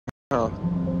Oh.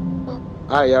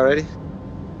 Alright, y'all ready?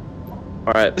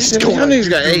 Alright, This nigga's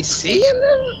got AC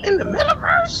in the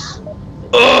metaverse?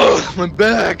 Oh, my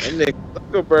back! That nigga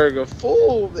Zuckerberg a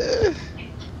fool, man.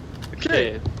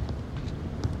 Okay.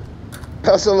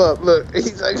 Hustle up, look.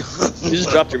 He's like... You just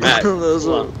dropped your mag.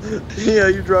 Yeah,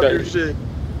 you dropped your shit.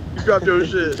 You dropped your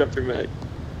shit. You dropped your mag.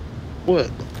 What?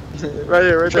 Right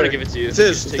here, right I'm trying there. to give it to you. It's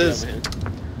this, Take it's it out of this. my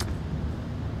hand.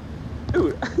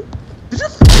 Dude.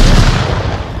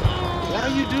 Why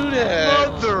you do that?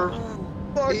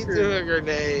 Motherfucker. He threw a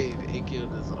grenade. He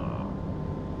killed us all.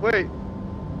 Wait,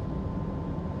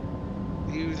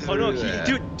 You Oh no, threw that.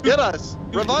 dude, get us.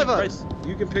 dude, Revive right, us.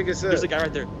 You can pick us up. There's a guy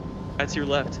right there. That's to your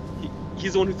left.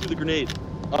 He's the one who threw the grenade.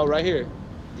 Oh, right here.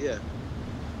 Yeah.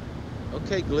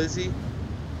 Okay, Glizzy.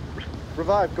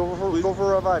 Revive. Go for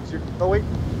revives. Oh wait.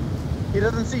 He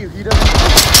doesn't see you. He doesn't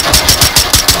see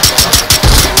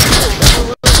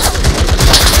you.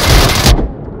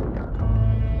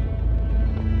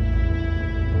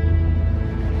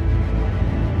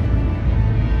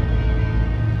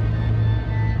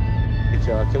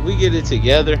 Can we get it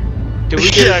together? Can we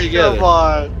get it together? Come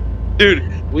on.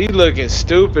 Dude, We looking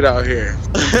stupid out here.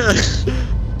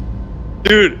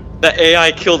 dude, that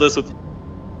AI killed us with.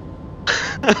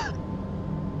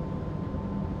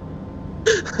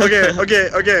 Okay.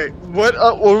 What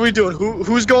are we doing?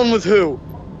 Who's going with who?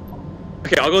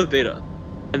 Okay, I'll go with Beta,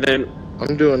 and then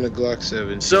I'm doing the Glock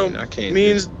 17. So I can't.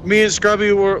 me and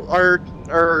Scrubby were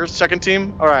our second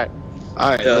team. All right.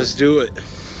 Alright, let's do it.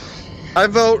 I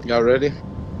vote. Y'all ready?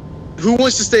 Who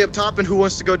wants to stay up top and who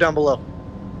wants to go down below?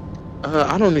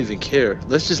 I don't even care.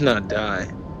 Let's just not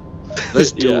die.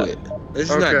 Let's do Yeah. it. Let's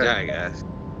just not die, guys.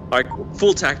 alright, cool.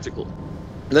 Full tactical.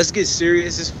 Let's get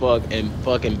serious as fuck and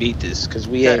fucking beat this, cause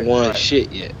we ain't won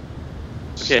shit yet.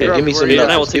 Okay, Here, give me some Beta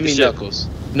and I will knuckles. take Give me the ship. knuckles.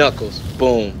 Knuckles.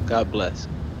 Boom. God bless.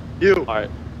 You. Alright.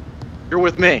 You're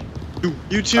with me.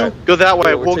 You two, Alright. go that way.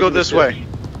 Yeah, we're We'll go taking the this ship. way.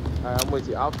 Alright, I'm with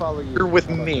you. I'll follow you. You're with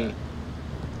How about me. that?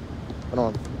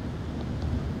 Hold on.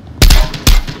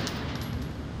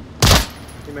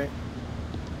 Teammate.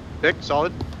 Pick,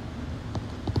 solid.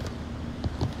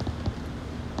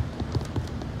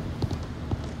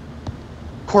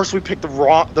 Of course, we picked the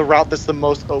route that's the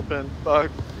most open.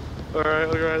 Fuck. All right,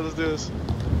 let's do this.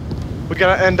 We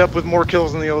gotta end up with more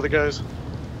kills than the other guys.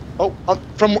 Oh,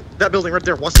 from that building right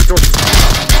there. Watch the door.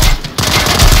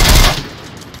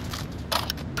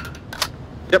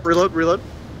 Yep, reload.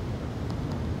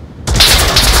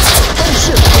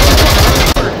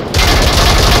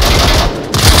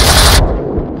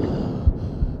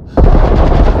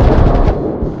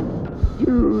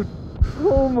 Dude,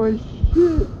 oh my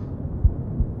shit.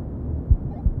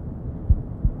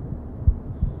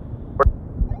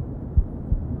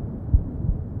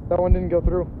 That one didn't go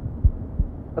through.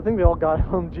 I think they all got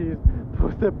LMGs.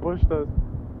 Those that pushed us.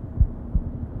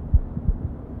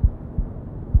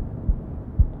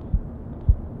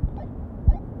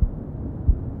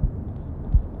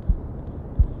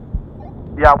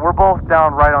 Yeah, we're both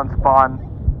down right on spawn.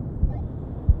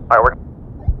 Alright, we're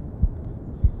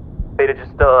Beta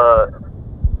just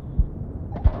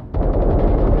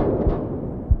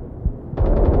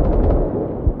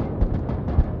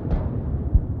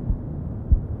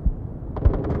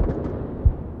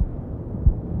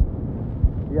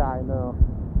Yeah, I know.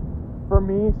 For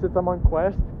me, since I'm on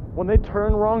quest, when they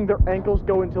turn wrong, their ankles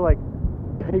go into like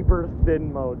paper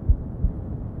thin mode.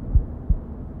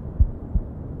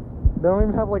 They don't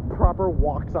even have like proper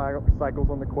walk cycles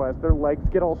on the quest. Their legs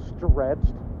get all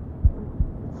stretched.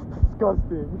 It's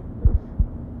disgusting.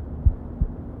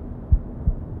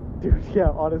 Dude, yeah,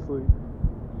 honestly.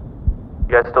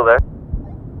 You guys still there?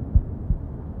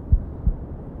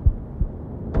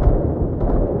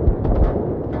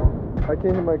 I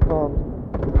can't hear my comms.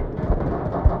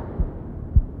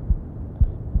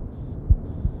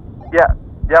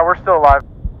 Yeah, we're still alive.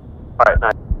 Alright,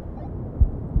 nice.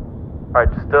 Alright,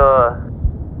 just,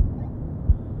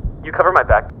 you cover my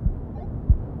back.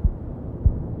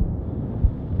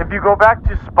 If you go back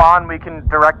to spawn, we can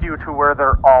direct you to where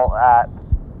they're all at.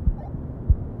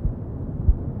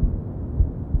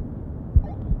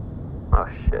 Oh,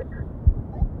 shit.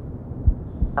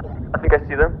 I think I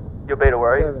see them. Yo, Beta,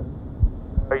 where are you?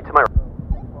 Are you to my right?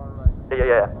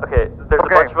 Yeah. Okay, there's a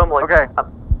bunch of them, like... Okay.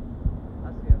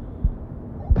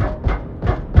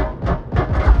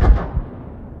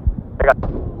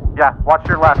 Yeah, watch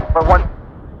your left, but one...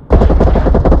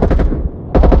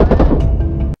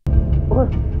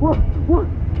 What?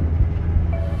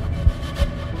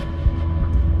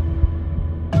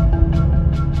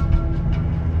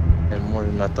 And more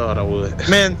than I thought I would.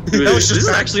 Man, Dude, that was this just is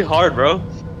actually hard, bro.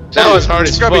 That was hard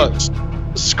as Scrubby.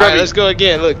 fuck. Scrubby. Let's go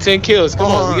again. Look, 10 kills.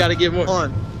 Come on, we gotta get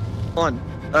more.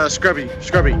 Scrubby.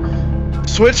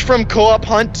 Switch from co-op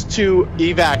hunt to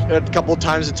evac a couple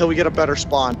times until we get a better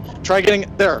spawn. Try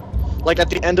getting there, like at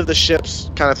the end of the ships,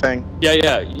 kind of thing.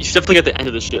 Yeah. You should definitely get the end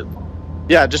of the ship.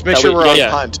 Yeah, just make That sure way- we're on yeah.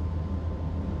 hunt.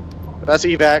 That's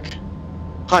evac.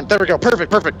 Hunt. There we go.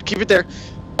 Perfect. Keep it there.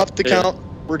 Up the Yeah. count.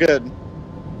 We're good.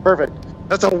 Perfect.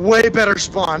 That's a way better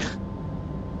spawn.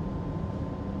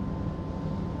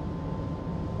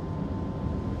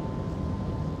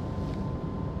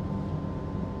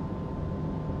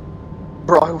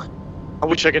 Bro, I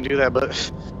wish I could do that,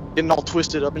 but getting all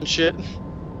twisted up and shit.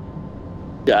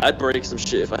 Yeah, I'd break some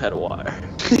shit if I had a wire.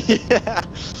 Yeah.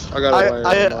 I got a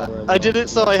wire. I did it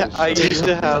so I used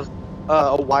to have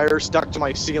a wire stuck to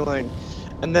my ceiling,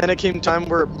 and then it came time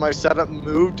where my setup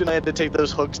moved and I had to take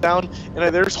those hooks down,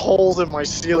 and there's holes in my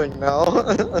ceiling now.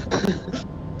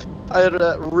 I had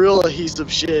that real adhesive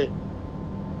shit.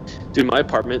 Dude, in my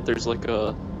apartment, there's like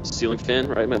a ceiling fan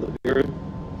right in my living room,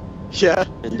 Yeah.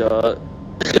 and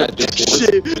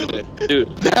Shit.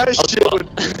 dude, That shit would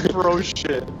throw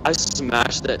shit. I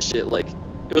smashed that shit. Like,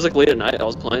 it was like late at night. I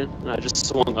was playing, and I just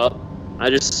swung up. I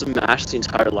just smashed the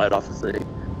entire light off the thing.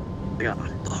 Like, oh,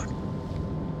 fuck.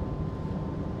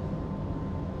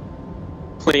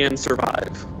 Plan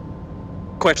survive.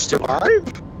 Question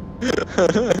mark.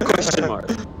 Question mark.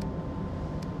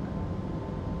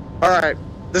 Alright,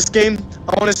 this game,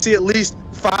 I want to see at least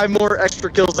 5 more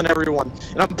extra kills than everyone.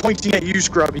 And I'm pointing at you,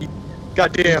 Scrubby.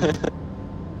 Goddamn.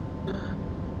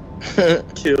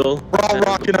 Kill. We're all and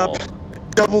rocking up. ball.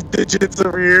 Double digits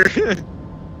over here.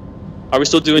 Are we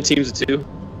still doing teams of 2?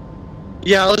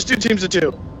 Yeah, let's do teams of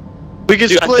 2. We can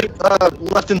Dude, I split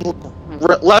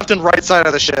left and right side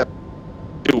of the ship.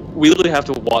 Dude, we literally have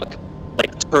to walk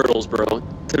like turtles, bro,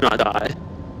 to not die.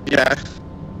 Yeah.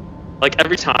 Like,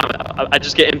 every time, I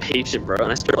just get impatient, bro, and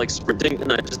I start, like, sprinting,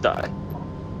 and I just die.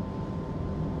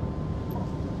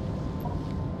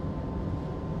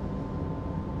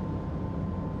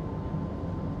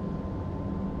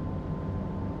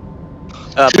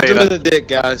 Shoot him in the dick,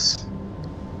 guys.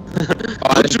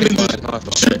 Oh, Shoot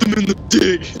him in the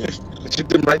dick. Shoot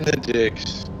them right in the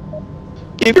dicks.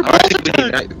 Game your balls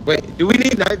Wait, do we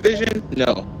need night vision?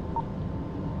 No.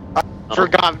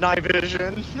 Forgot night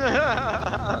vision. You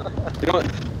know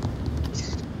what?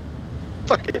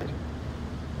 Fuck it.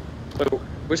 Wait,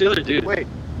 where's the other dude? Wait,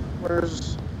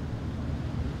 where's...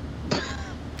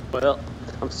 Well,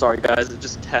 I'm sorry, guys. It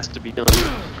just has to be done.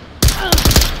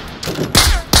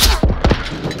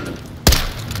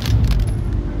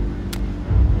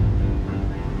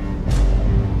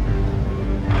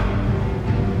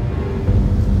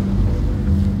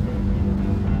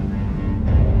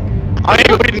 I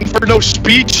ain't waiting for no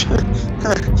speech.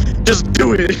 Just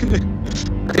do it. I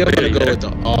think I'm gonna go with the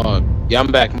AUG. Yeah,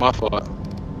 I'm back. My fault.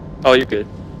 Oh, you're good.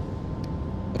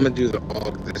 I'm gonna do the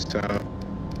AUG this time.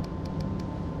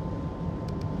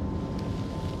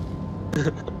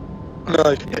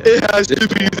 It has to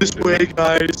be this way,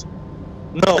 guys.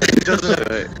 No, it doesn't.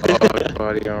 AUG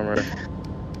body armor.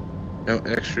 No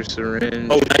extra syringe.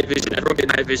 Oh, night vision. Everyone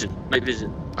get night vision. Night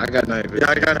vision. I got night vision.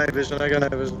 Yeah, I got night vision.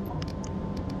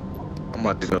 I'm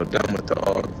about to go down with the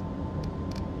AUG.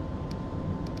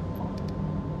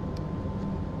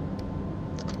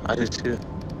 I did too. You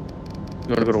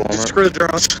wanna go to Walmart? Screw the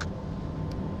drones.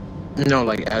 No,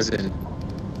 like as in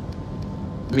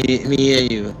me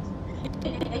and you.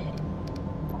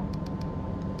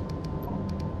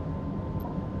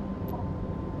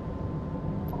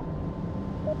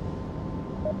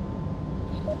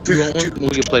 You want one? We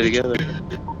can play together.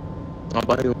 I'll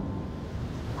buy you one.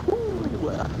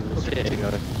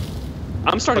 Okay.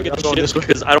 I'm starting to get I'm going the this shit way.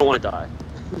 because I don't want to die.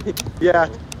 Yeah,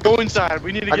 go inside.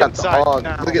 We need to I get got the inside AUG.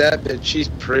 now. Look at that bitch. She's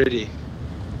pretty.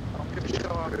 I'll get the show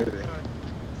off. Really?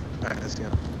 Alright, let's go.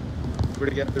 We're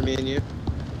together, me and you.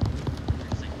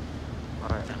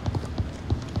 Alright.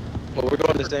 Well, we're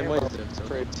going the same way then. So.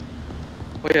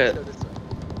 Oh, yeah.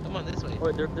 Come on, this way.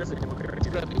 Wait, there's a game. Okay, right.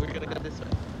 Scrubby, we're gonna go this way.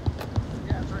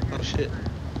 Oh shit.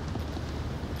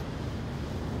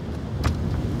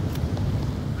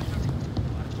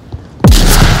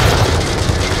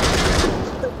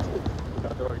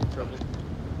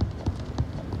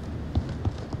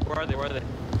 Where are they? Where are they?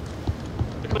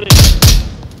 They're coming in.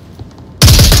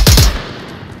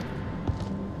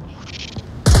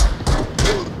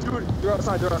 Dude, they're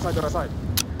outside.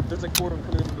 There's like 4 of them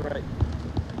coming in from the right.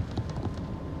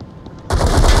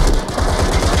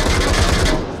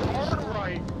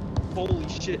 Right. Holy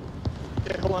shit.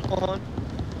 Okay, hold on.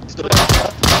 Still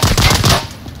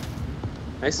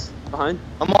Nice. Behind.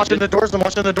 I'm watching the doors.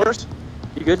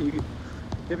 You good? You good?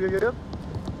 Yep.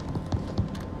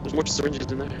 There's more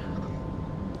syringes in there.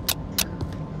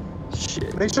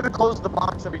 Shit. They should have closed the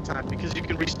box every time because you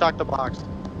can restock the box.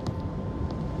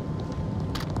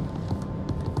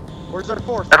 Where's our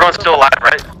force? Everyone's still alive,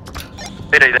 right?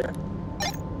 Beta, you there?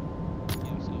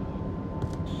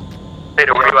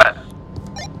 Beta, where you at?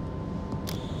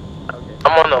 Okay.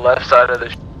 I'm on the left side of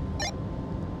the.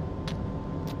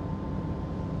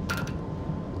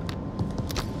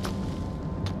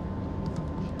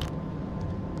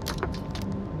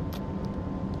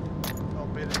 Oh,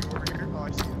 Beta, you over here? Oh,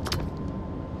 I see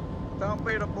you. Found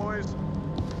Beta, boys.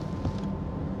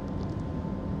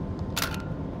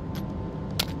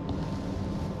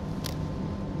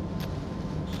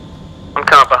 I'm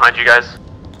coming up behind you guys.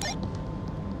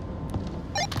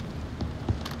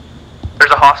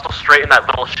 There's a hostile straight in that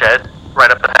little shed,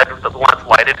 right up ahead, the one that's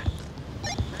lighted.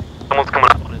 Someone's coming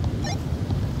up on it.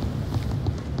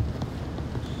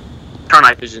 Turn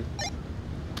night vision.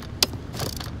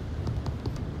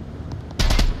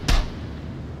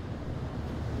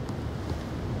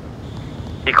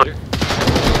 He clear.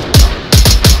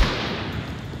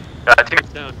 Team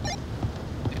Down.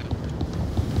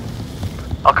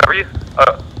 I'll cover you.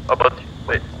 Both.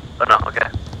 Wait. Oh no. Okay.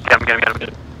 Get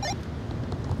him.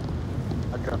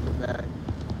 I dropped it back.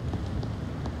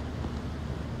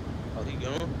 Oh, he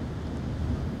gone?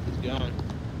 He's gone.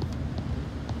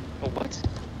 Oh, what?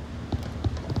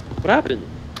 What happened?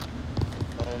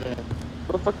 I don't know.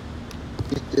 What the fuck?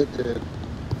 He's dead.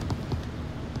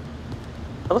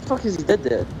 How the fuck is he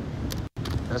dead?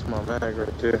 That's my bag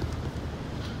right there.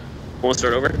 Want to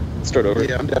start over? Let's start over.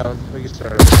 Yeah, I'm down. We can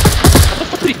start over. How the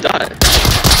fuck did he die?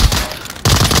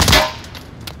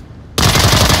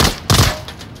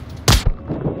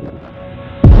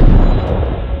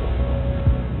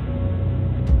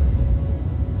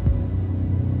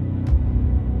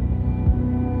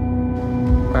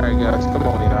 Alright, guys, come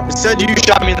on, y'all. It said you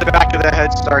shot me in the back of the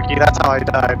head, Starkey. That's how I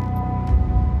died.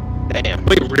 Damn.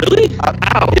 Wait, really?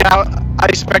 Ow. Yeah, I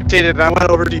spectated and I went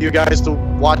over to you guys to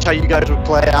watch how you guys would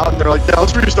play out, and they're like, "Yeah,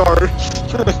 let's restart."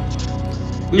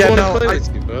 We Yeah, wanna no, play I-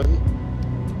 with you, buddy.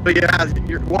 But yeah,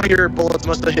 one of your bullets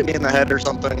must have hit me in the head or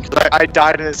something. Cause I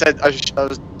died and it said I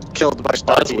was killed by Oh, that's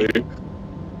Starkey. weird.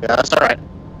 Yeah, that's alright.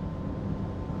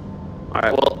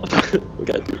 Alright, well, we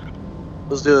gotta do it.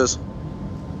 Let's do this.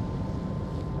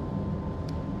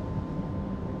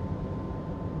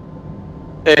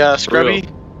 Hey, Scrubby,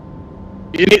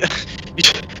 you need.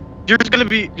 Yours gonna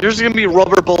be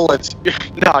rubber bullets.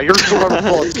 Nah, yours are rubber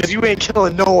bullets because you ain't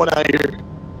killing no one out here.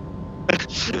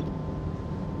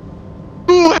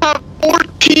 You have more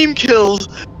team kills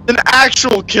than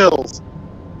actual kills.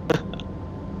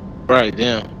 Right,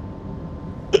 damn.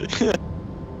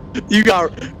 You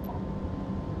got.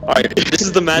 Alright, this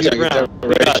is the magic You gotta round.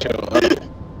 get that ratio up.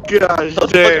 Gosh How the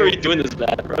fuck are we dang. doing this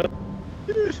bad, bro?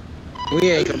 We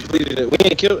ain't completed it. We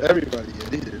ain't killed everybody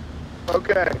yet either.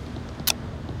 Okay.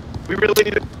 We really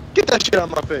need to get that shit out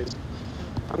of my face.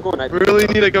 I'm going night. We really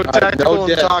need to go Alright, tactical no and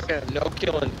deaths. talking. No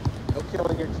killing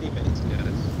your teammates,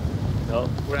 guys. No.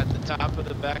 We're at the top of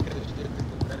the back of the ship. This is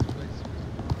the best place to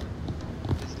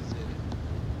spawn.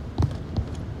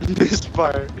 This is it.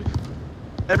 Misfire.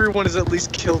 Everyone has at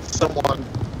least killed someone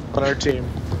on our team.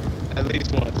 At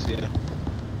least once, yeah.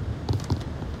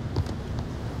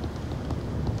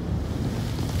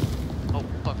 Oh,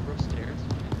 fuck, we're upstairs.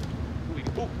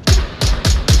 Oh.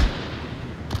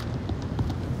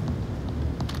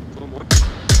 One more.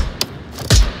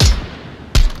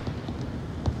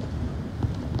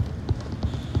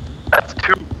 That's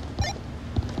 2.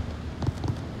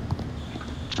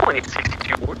 Just only need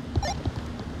 62 more.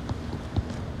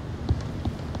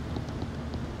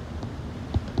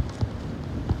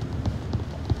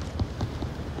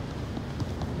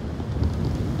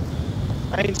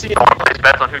 I ain't seen I want to place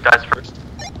bets on who dies first.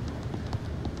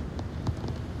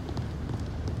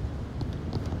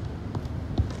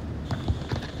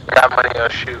 Got money on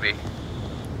Shuby.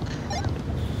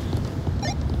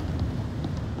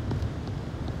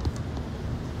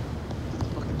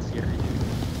 Fucking scary, dude.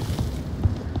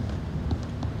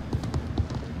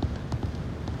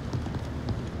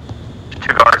 There's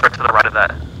 2 guards right to the right of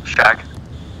that shack.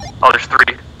 Oh, there's 3.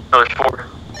 No, there's 4.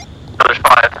 No, there's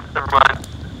 5. Never mind.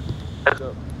 Heads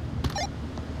up.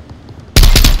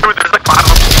 Dude, there's like 5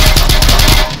 of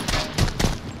them.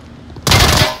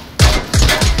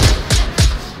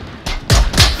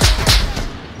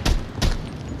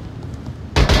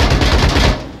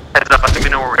 Heads up, I think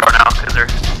we know where we are now, because they're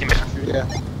teammates. Yeah.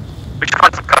 We should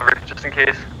find some cover, just in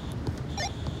case.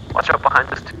 Watch out behind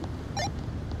us, too.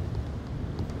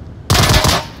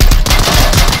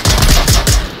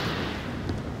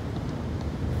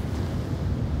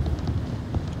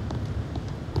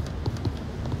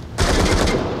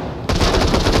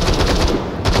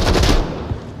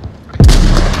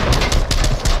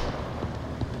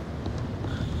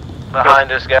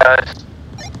 Behind us, guys.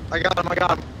 I got him, I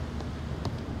got him.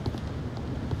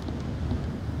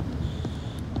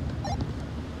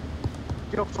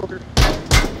 Get up, fucker.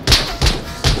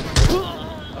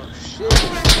 Oh shit. I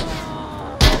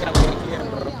gotta wait here,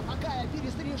 bro.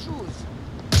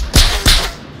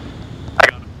 I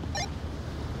got him.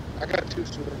 I got two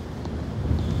swords.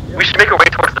 We should make our way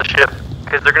towards the ship,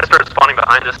 because they're gonna start spawning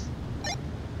behind us.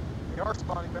 They are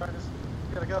spawning behind us.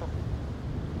 We gotta go. Alright,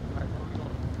 where are we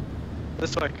going?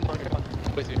 This way, come on.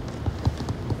 With you.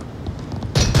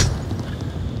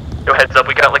 Yo, heads up,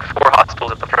 we got like 4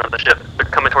 hostiles at the front of the ship. They're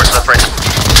coming towards us right now.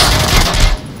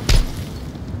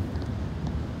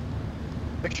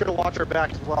 Make sure to watch our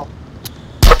back as well.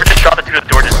 Whoever just shot the dude at the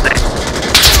door just stay.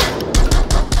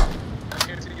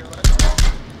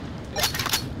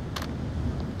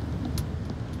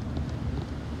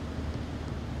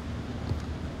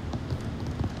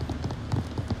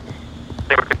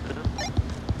 They were good.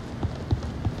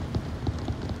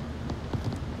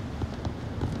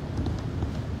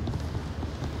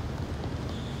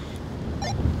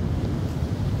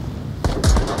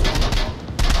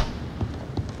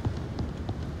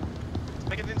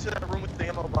 Make it into that room with the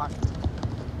ammo box.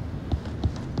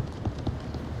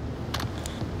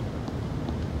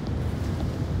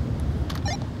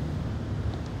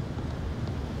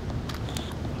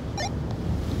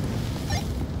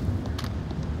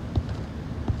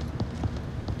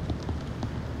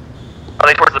 Are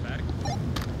they towards the back?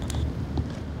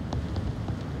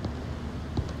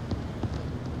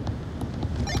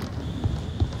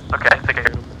 Okay, I think I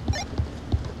heard him.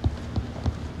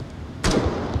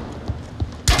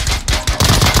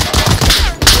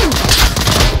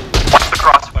 Watch the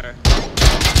crossfire.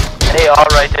 They all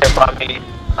right there by me.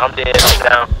 I'm dead, I'm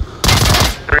down.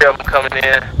 3 of them coming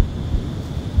in.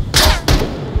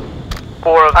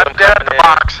 4 of them I'm dead at the in.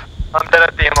 box. I'm dead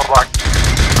at the ammo box.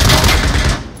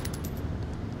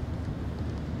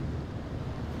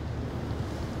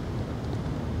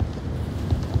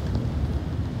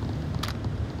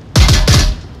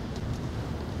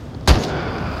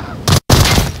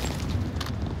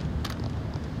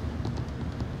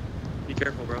 Be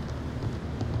careful, bro.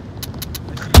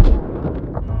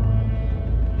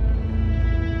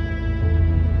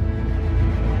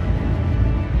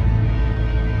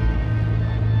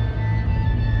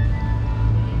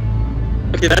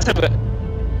 Okay, that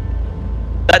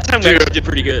time we actually did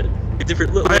pretty good. We did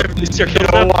pretty, look, I have these are coming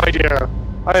no up. idea.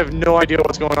 I have no idea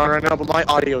what's going on right now, but my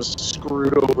audio's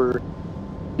screwed over.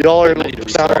 Y'all are I need to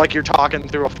sounding restart. like you're talking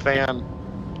through a fan.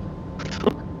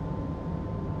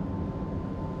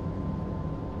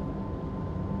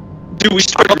 Dude, we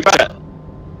should group chat.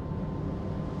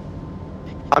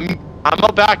 I'm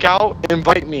gonna back out.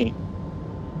 Invite me.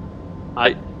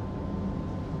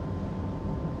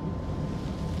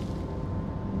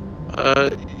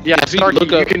 Yeah, if you Starkey,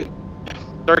 look you up- can.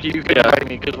 Starkey, you can Yeah. invite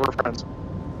me because we're friends.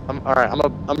 All right. I'm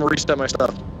gonna reset my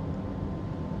stuff.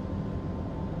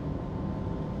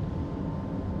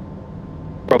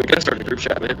 Bro, we gotta start a group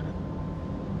chat, man.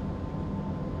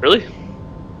 Really?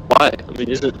 Why? I mean,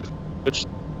 isn't which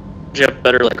do you have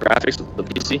better like graphics with the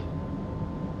PC?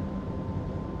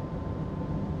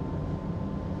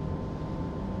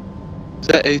 Is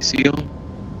that AC on?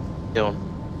 No.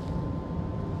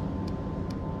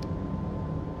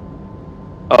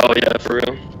 Oh yeah, for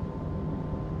real.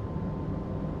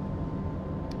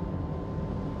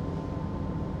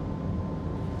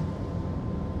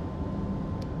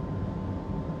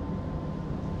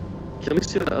 Let me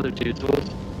see what the other dudes was.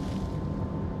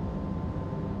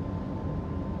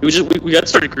 We gotta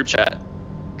start a group chat.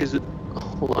 Cause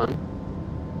hold on.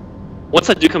 Once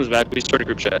that dude comes back, we start a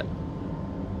group chat.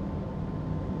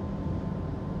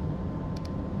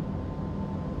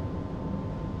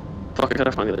 Fuck, I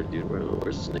gotta find the other dude.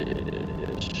 Where's his name?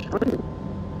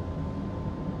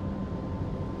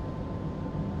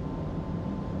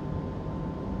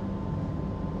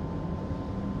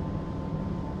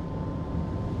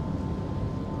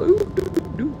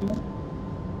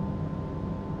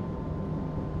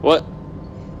 What?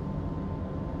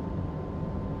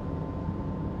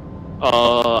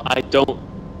 I don't.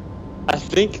 I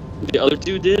think the other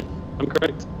two did. I'm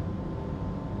correct.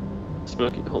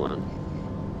 Smoking. Hold on.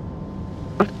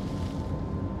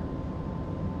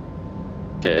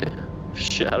 Okay.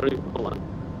 Shit. I don't even. Hold on.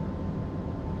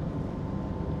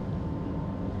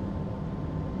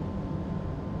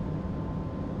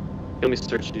 Let me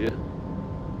search you.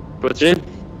 What's your name?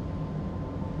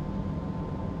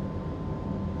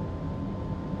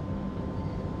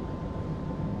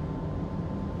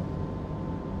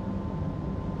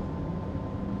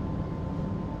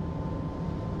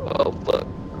 Oh fuck.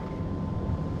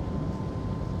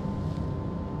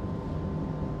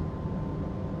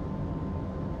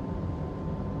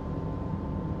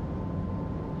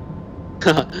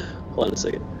 Hold on a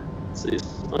second. Let's see.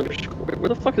 Underscore. Where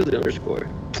the fuck is the underscore?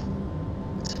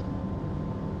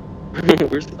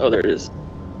 Where's? Oh, there it is.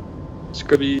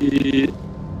 Scrubby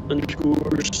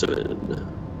underscore 7.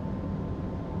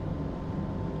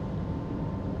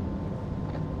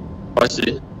 Oh, I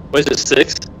see. What is it?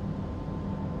 6?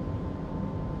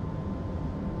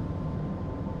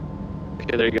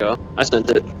 Okay, there you go. I sent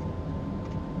it.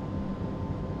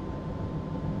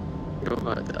 Go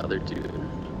by the other dude.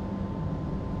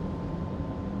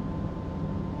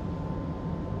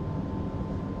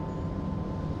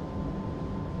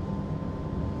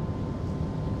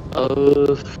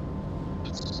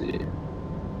 Let's see.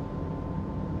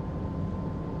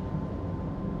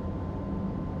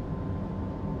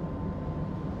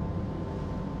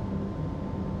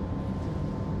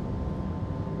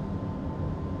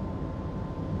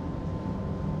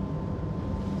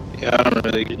 Yeah, I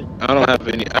don't have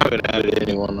any. I haven't added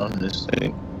anyone on this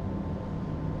thing.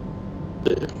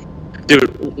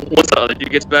 Dude, once the other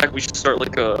dude gets back, we should start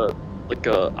like a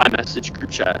iMessage group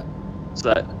chat.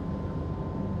 So that,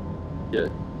 yeah.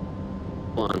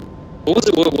 Hold on. What was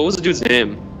it? What was the dude's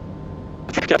name?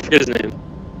 I forget his name.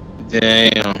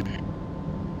 Damn.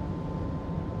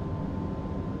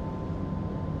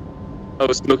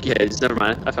 Oh, Smoky Heads. Never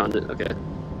mind. I found it. Okay.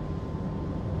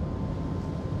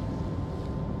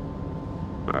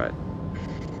 All right.